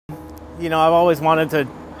You know, I've always wanted to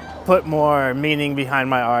put more meaning behind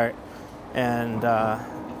my art and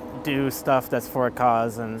do stuff that's for a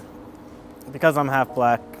cause. And because I'm half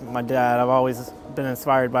black, my dad, I've always been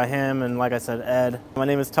inspired by him, and like I said, Ed. My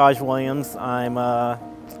name is Taj Williams. I'm a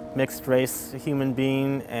mixed race human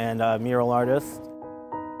being and a mural artist.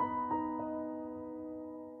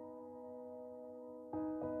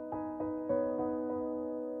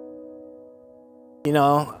 You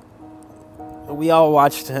know, we all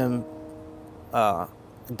watched him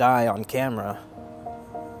die on camera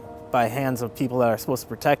by hands of people that are supposed to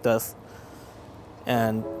protect us,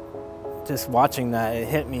 and just watching that, it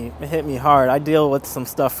hit me hard. I deal with some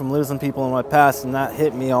stuff from losing people in my past, and that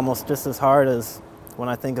hit me almost just as hard as when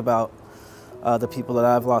I think about the people that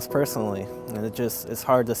I've lost personally. And it's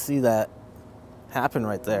hard to see that happen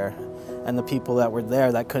right there, and the people that were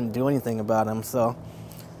there that couldn't do anything about him. So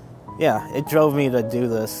yeah, it drove me to do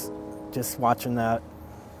this, just watching that.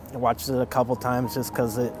 I watched it a couple times just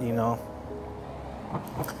because you know,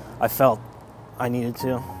 I felt I needed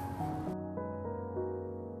to.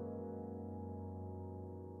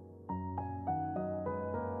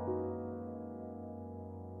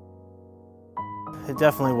 It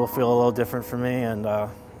definitely will feel a little different for me, and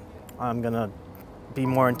I'm gonna be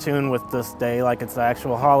more in tune with this day like it's the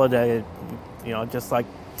actual holiday, you know, just like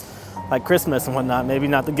Christmas and whatnot. Maybe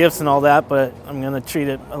not the gifts and all that, but I'm gonna treat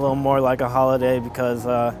it a little more like a holiday because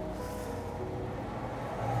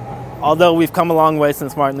although we've come a long way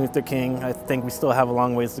since Martin Luther King, I think we still have a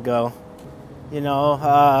long ways to go. You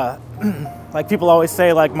know, like people always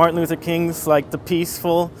say, like Martin Luther King's like the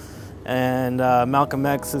peaceful, and Malcolm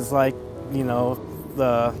X is like, you know,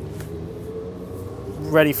 the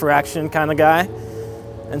ready for action kind of guy.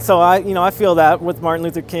 And so I feel that with Martin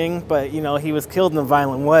Luther King, but you know, he was killed in a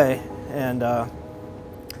violent way, and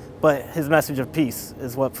but his message of peace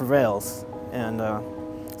is what prevails. And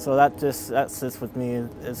so that sits with me,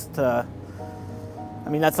 is to, I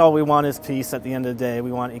mean, that's all we want is peace at the end of the day.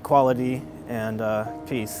 We want equality and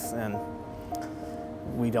peace, and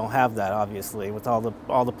we don't have that, obviously, with all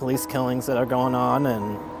the police killings that are going on,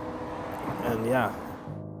 and yeah.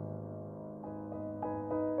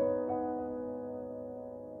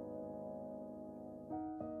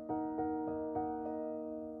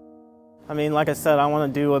 I mean, like I said, I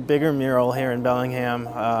want to do a bigger mural here in Bellingham,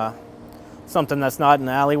 something that's not in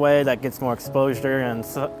the alleyway, that gets more exposure, and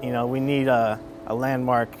so, you know, we need a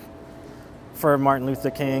landmark for Martin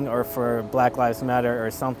Luther King or for Black Lives Matter or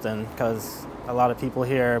something, because a lot of people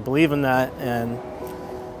here believe in that, and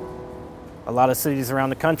a lot of cities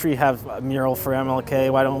around the country have a mural for MLK.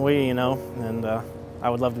 Why don't we, you know? And I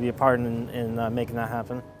would love to be a part in making that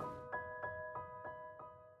happen.